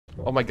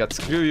Oh my god,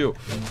 screw you.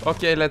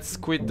 Okay, let's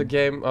quit the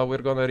game.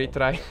 We're gonna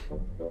retry.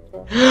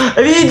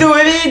 Redo,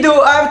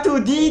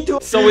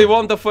 R2D2. So we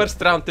won the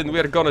first round and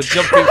we're gonna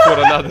jump in for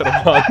another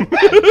one.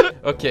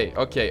 Okay.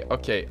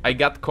 I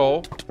got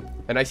coal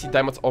and I see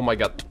diamonds. Oh my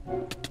god.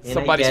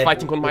 Somebody's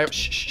fighting on my...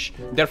 Shh.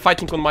 They're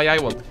fighting on my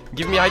island.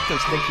 Give me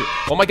items, thank you.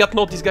 Oh my god,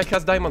 no, this guy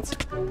has diamonds.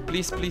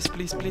 Please.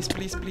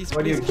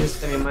 What do you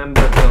just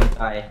remember, don't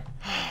die.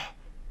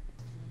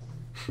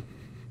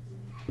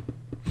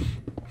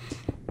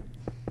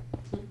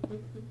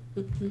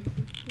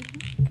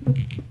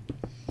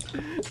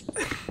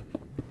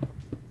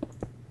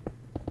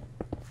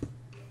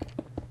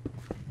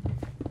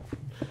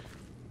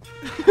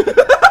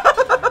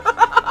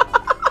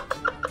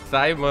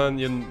 Simon,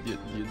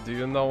 do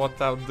you know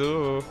what I'll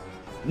do?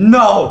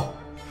 No!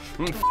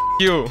 F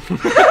you.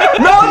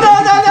 No!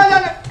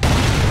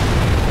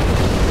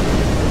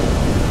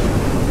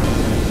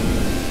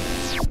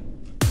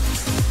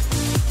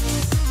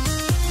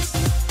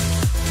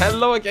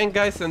 Hello again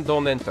guys and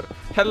don't enter.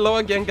 Hello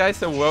again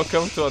guys and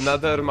welcome to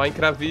another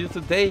Minecraft video.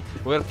 Today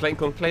we're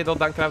playing on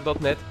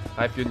play.minecraft.net.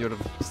 I've been your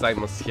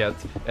Simon's head.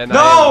 And no!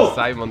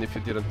 I am Simon if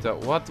you didn't tell.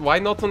 What? Why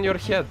not on your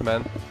head,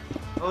 man?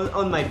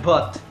 On my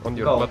butt. On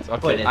your butt?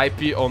 Okay,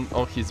 IP on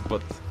his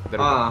butt.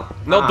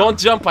 No, don't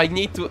jump, I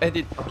need to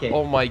edit. Okay.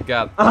 Oh my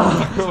god.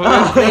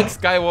 We're playing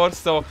SkyWars,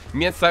 so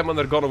me and Simon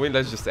are gonna win.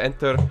 Let's just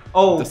enter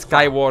the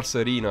SkyWars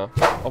arena.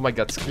 Oh my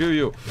god, screw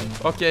you.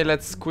 Okay,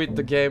 let's quit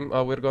the game.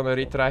 We're gonna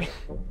retry.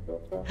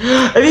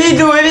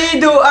 Redo,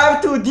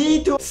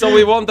 R2D2. So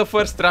we won the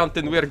first round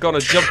and we're gonna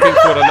jump in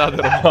for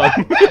another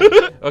one.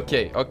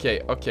 Okay.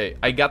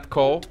 I got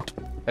coal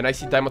and I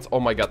see diamonds. Oh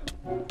my god.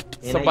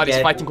 Somebody's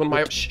fighting on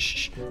my...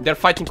 Shh. They're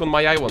fighting on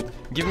my island.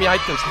 Give me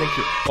items, thank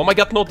you. Oh my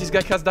god, no, this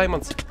guy has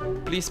diamonds.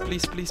 Please. What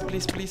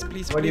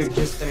do you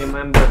just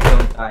remember,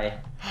 don't die.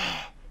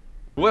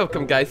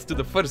 Welcome guys to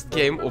the first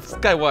game of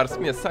SkyWars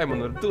me and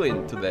Simon are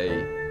doing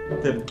today.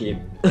 Third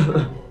game.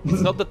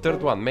 It's not the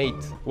third one, mate.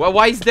 Well,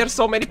 why is there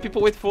so many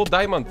people with full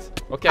diamonds?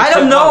 Okay, I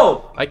don't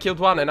know! I killed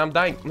one and I'm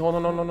dying.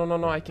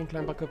 No, I can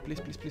climb back up,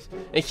 please.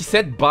 And he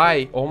said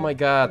bye. Oh my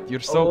god, you're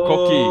so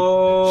cocky.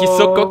 He's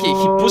so cocky,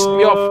 he pushed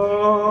me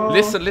off.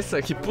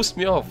 Listen, he pushed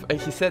me off and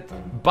he said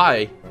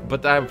bye.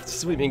 But I'm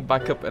swimming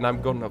back up and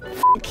I'm gonna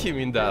fuck him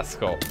in the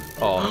asshole.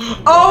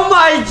 Oh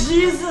my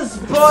Jesus,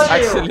 boy!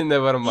 Actually,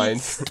 never mind.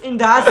 It's in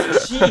the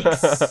ass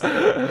cheeks.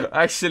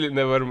 Actually,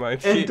 never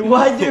mind. And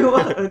why do you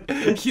want?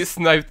 He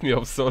sniped me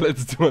off, so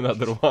let's do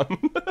another one.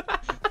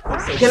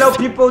 Hello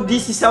people,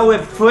 this is our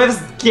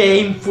first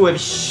game for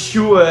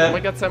sure. Oh my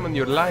god, Simon,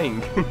 you're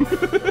lying.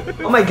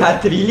 Oh my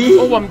god, really?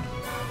 Oh,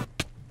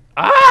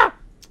 Ah!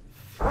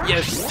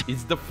 Yes,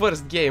 it's the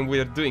first game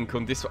we're doing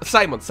on this one.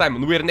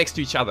 Simon, we're next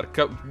to each other.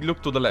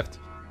 Look to the left.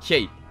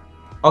 Hey.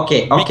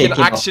 Okay, we can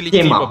actually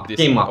team up this.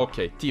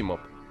 Okay, team up.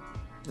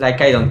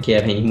 Like, I don't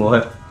care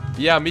anymore.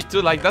 Yeah, me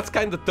too. Like, that's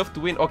kind of tough to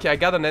win. Okay, I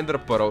got an ender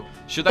pearl.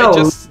 Should I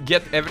just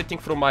get everything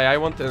from my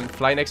island and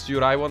fly next to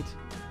your island?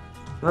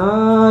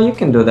 You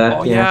can do that.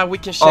 Oh yeah, we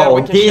can share. Oh,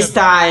 this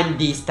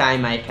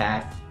time I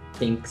have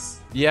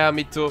things. Yeah,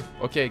 me too.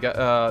 Okay,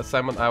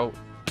 Simon,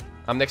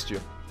 I'm next to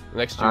you.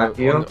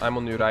 I'm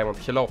on your island.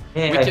 Hello.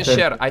 Yeah, we can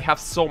share. I have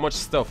so much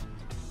stuff.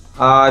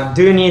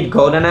 Do you need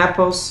golden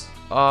apples?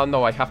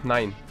 No, I have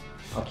 9.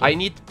 Okay. I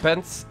need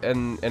pants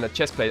and a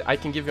chest plate. I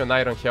can give you an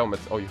iron helmet.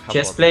 Oh, you have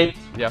chest one. Plate?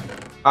 Yeah.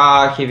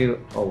 Give you...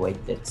 Oh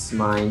wait, that's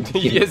mine.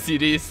 Yes,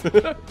 it is.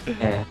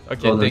 Yeah.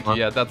 Okay, thank you.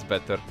 Yeah, that's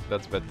better.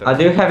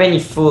 Do you have any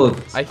food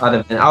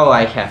other than... Oh,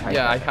 I have.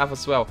 I have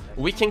as well.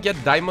 We can get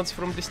diamonds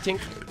from this thing.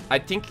 I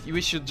think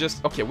we should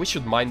just... Okay, we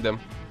should mine them.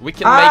 We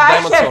can make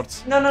diamond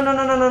swords. No.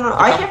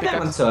 I have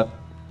diamond sword.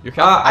 You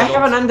have? I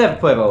have an ender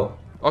pearl.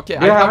 Okay,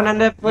 Do you have an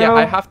ender pearl? Yeah,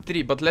 I have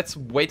 3, but let's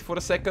wait for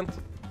a second.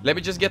 Let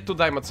me just get 2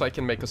 diamonds so I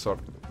can make a sword.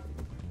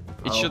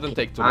 It shouldn't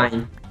take too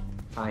long.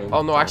 Fine.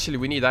 Oh no, actually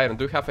we need iron.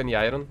 Do you have any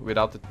iron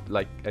without it,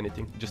 like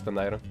anything? Just an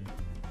iron?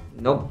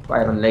 Nope,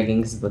 iron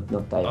leggings, but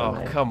not iron.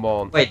 Oh, come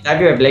on. Wait, have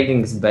you have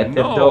leggings better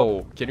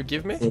though? Can you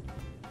give me?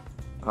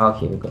 Oh,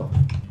 here we go.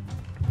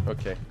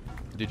 Okay.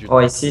 Did you? Oh,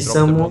 I see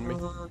someone.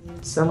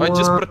 Oh,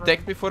 just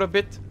protect me for a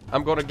bit.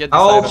 I'm gonna get this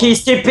iron.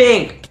 He's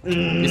tipping!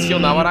 Is he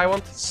on our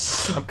island?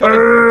 I'm coming.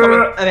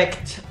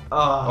 Erect.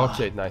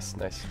 Okay, nice.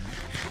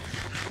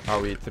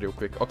 I'll eat real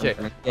quick. Okay.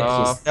 Get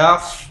his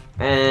stuff.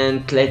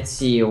 And let's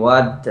see,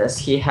 what does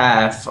he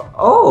have?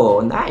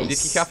 Oh, nice. Did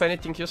he have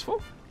anything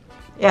useful?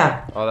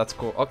 Yeah. Oh, that's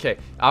cool. Okay,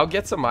 I'll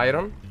get some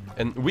iron,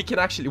 and we are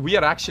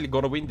actually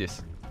gonna win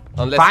this,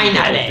 unless finally. we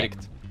get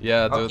tricked.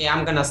 Yeah, dude. Okay,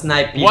 I'm gonna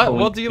snipe people.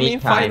 What do you mean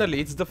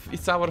finally?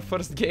 It's our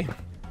first game.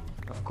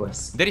 Of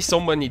course. There is so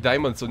many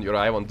diamonds on your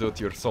island, dude.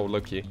 You're so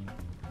lucky.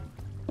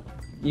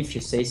 If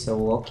you say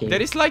so, okay.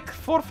 There is like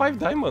 4 or 5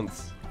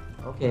 diamonds.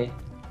 Okay.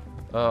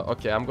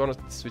 Okay, I'm gonna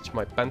switch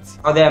my pants.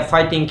 Oh, they're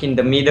fighting in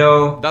the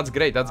middle. That's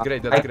great. I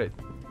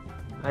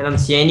don't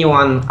see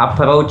anyone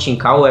approaching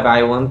our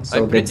island, so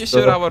I'm pretty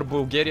sure our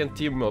Bulgarian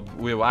team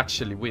will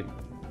actually win.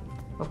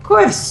 Of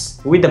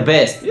course, with the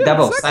best. Yeah,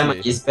 Double exactly. Simon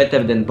is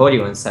better than body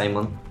one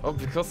Simon. Oh,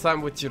 because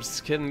I'm with your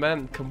skin,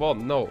 man. Come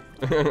on, no.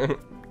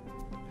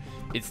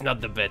 It's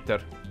not the better.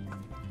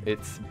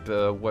 It's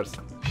the worst.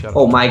 Shut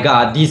Oh up. my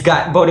god, these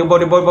guys. Body.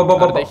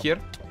 Are they here?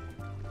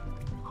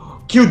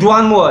 Killed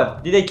one more.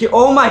 Did they kill?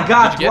 Oh my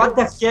god, Did you what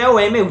the hell?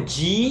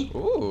 MLG?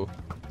 Ooh.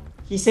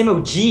 He's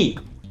MLG.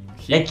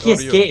 Like he or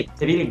you? escaped.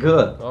 Really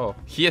good. Oh,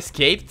 he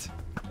escaped?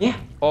 Yeah.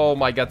 Oh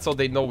my god, so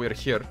they know we're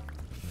here.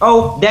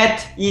 Oh,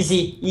 that.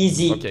 Easy.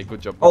 Okay,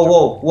 good job. Good Oh,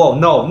 job.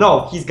 whoa.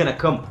 No. He's gonna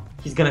come.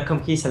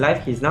 He's alive.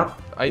 He's not.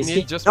 I Is need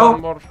he? just No.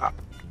 one more.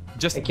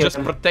 Just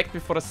protect me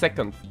for a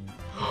second.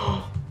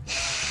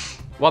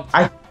 What?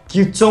 I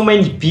killed so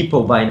many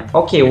people by now.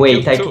 Okay,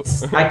 wait. I killed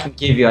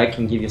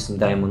can give you some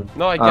diamond.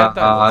 No, I get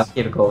diamonds.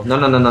 Here we go.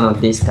 No.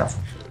 This stuff.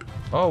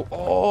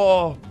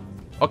 Oh.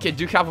 Okay,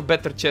 do you have a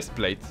better chest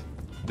plate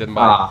than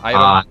mine?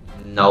 Iron.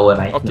 No,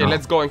 right. Okay, now.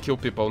 let's go and kill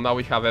people. Now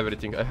we have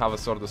everything. I have a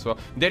sword as well.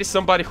 There is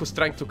somebody who's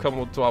trying to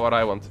come to our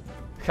island.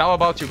 How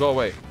about you go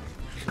away?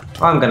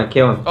 Oh, I'm gonna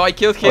kill him. Oh, I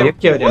killed him. Oh, you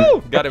killed him.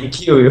 Woo! Got him. I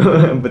kill you,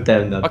 but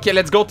I'm not. Okay,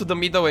 let's go to the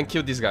middle and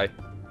kill this guy.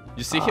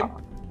 You see him?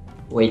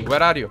 Wait.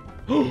 Where are you?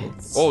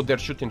 Oh, they're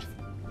shooting.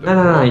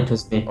 No, it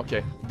was me.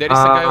 Okay, there is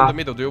a guy on the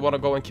middle. Do you want to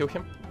go and kill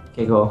him?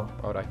 Okay, go.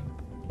 Alright.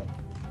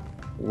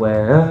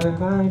 Where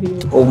are you?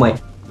 Oh my.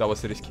 That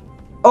was risky.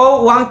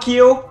 Oh, one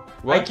kill.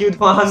 What? I killed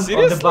one on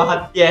Seriously? the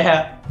bot.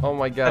 Yeah. Oh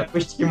my I god.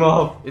 pushed him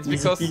off. It's Easy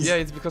because peasy.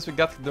 it's because we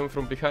got them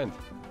from behind.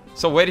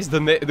 So where is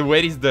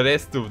the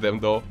rest of them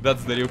though?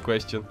 That's the real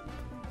question.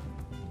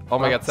 Oh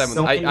my god,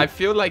 Simon, I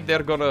feel like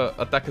they're gonna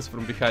attack us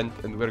from behind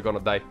and we're gonna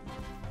die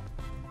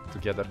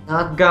together.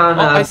 Not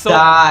gonna I saw-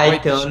 die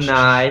wait,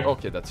 tonight.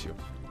 Okay, that's you.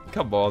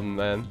 Come on,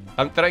 man.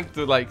 I'm trying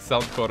to like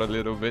soundcore a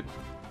little bit.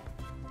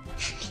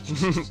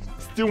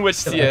 It's too much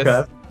CS.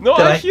 God. No,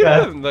 I hear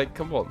God. them. Like,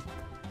 come on.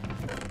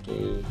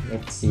 Okay,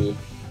 let's see.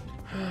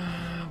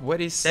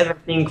 Where is?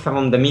 Everything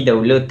from the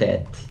middle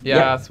looted. Yeah,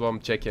 Yep. that's what I'm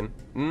checking.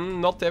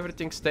 Not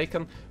everything's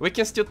taken. We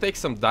can still take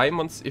some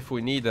diamonds if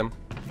we need them.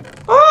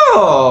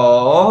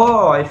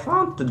 Oh, I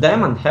found the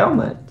diamond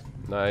helmet.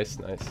 Nice.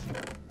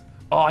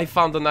 Oh, I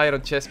found an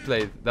iron chest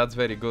plate. That's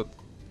very good.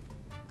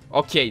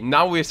 Okay,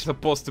 now we're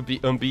supposed to be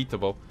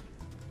unbeatable.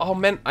 Oh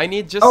man, I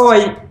need just... Oh,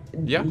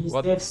 Yeah, Is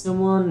what? there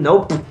someone?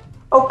 Nope.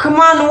 Oh, come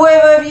on,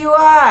 wherever you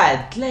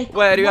at? Like,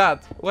 Where you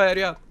at? Where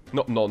you at?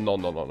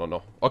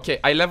 No. Okay,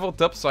 I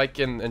leveled up so I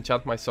can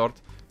enchant my sword.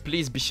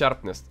 Please be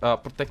sharpness.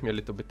 Protect me a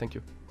little bit, thank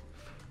you.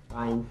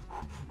 Fine.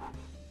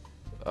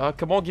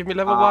 Come on, give me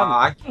level 1.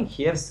 I can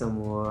hear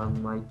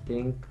someone, I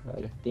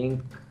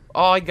think.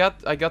 Oh, I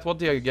got, what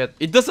do I get?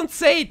 It doesn't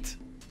say it!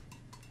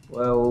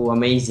 Well,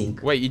 amazing.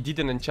 Wait, it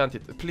didn't enchant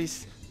it.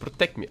 Please,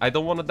 protect me. I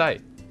don't wanna die.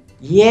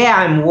 Yeah,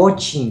 I'm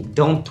watching,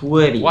 don't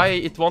worry. Why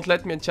it won't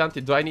let me enchant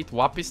it? Do I need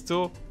Wapis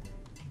too?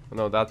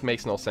 No, that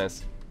makes no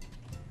sense.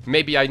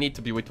 Maybe I need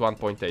to be with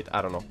 1.8,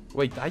 I don't know.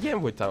 Wait, I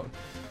am with town.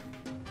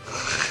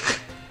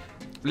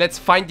 Let's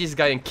find this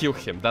guy and kill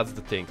him, that's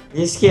the thing.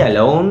 Is he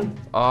alone?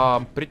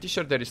 I'm pretty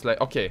sure there is like...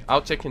 Okay,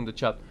 I'll check in the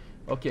chat.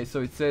 Okay,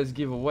 so it says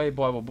giveaway,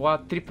 blah blah blah.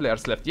 3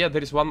 players left. Yeah,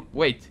 there is one...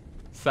 Wait,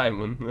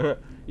 Simon.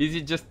 Is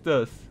it just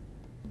us?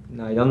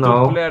 No, I don't 2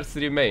 know. players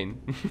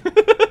remain.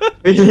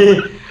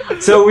 Really?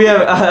 So we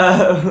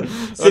are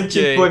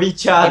searching for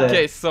each other.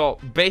 Okay, so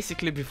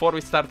basically before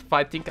we start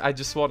fighting, I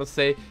just want to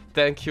say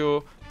thank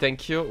you,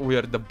 we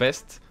are the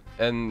best.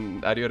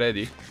 And are you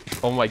ready?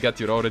 Oh my god,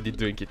 you're already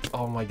doing it.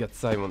 Oh my god,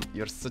 Simon,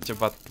 you're such a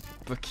bad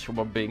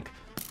human being.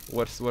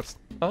 Worse.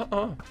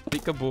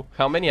 Peekaboo.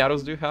 How many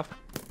arrows do you have?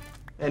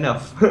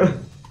 Enough.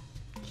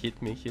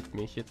 Hit me.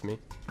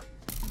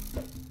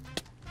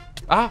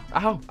 Ah,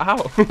 ow.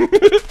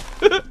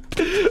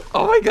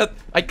 Oh my god,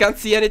 I can't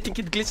see anything,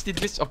 it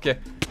glitched. Okay.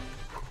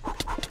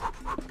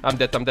 I'm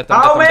dead. I'm dead.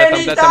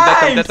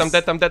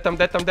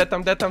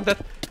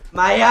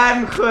 My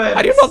arm hurts.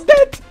 Are you not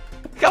dead?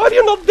 How are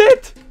you not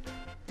dead?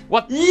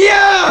 What?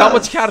 Yeah. How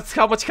much hearts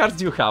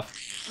do you have?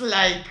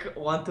 Like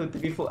 1, 2,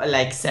 3, 4,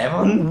 like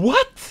 7.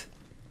 What?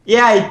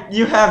 Yeah,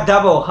 you have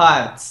double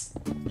hearts.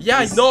 Yeah,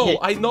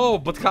 I know,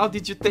 but how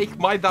did you take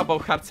my double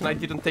hearts and I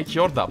didn't take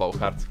your double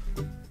hearts?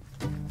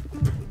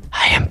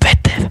 I am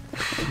better.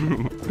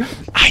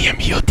 I am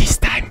you this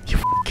time, you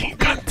fucking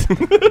cunt.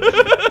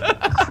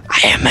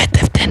 I am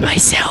better than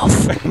myself.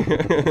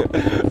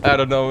 I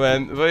don't know,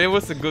 man, but it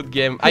was a good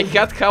game. I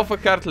had half a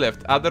heart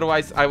left,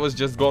 otherwise I was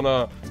just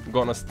gonna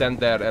stand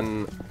there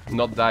and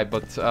not die.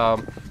 But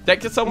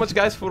thank you so much,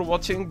 guys, for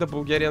watching the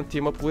Bulgarian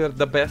team up. We're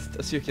the best,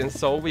 as you can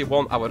see. We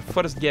won our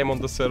first game on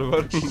the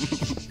server.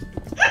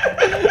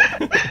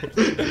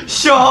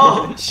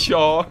 Sure.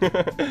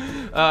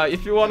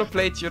 If you want to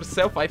play it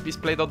yourself,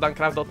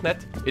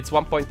 ipeaceplay.duncraft.net. It's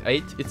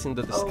 1.8. It's in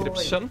the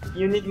description. Oh,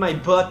 you need my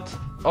butt.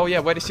 Oh yeah,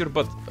 where is your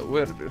butt?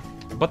 Where?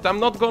 But I'm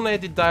not gonna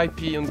edit the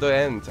IP in the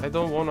end. I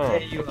don't wanna.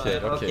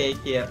 Okay,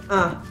 here.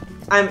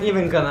 I'm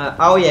even gonna.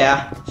 Oh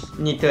yeah,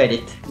 need to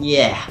edit.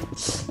 Yeah.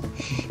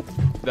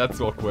 That's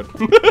awkward.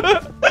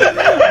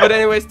 But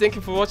anyways, thank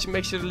you for watching.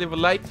 Make sure to leave a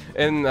like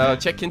and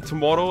check in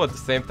tomorrow at the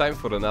same time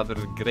for another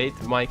great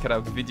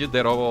Minecraft video.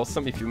 They're all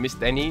awesome. If you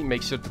missed any,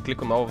 make sure to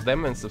click on all of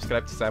them and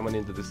subscribe to Simon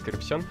in the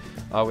description.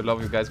 We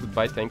love you guys.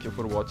 Goodbye. Thank you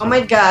for watching. Oh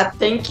my god,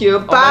 thank you. Oh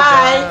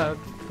Bye.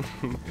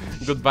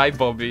 Goodbye,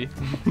 Bobby.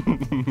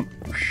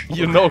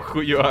 You know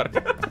who you are.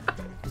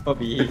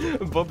 Bobby.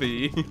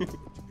 Bobby.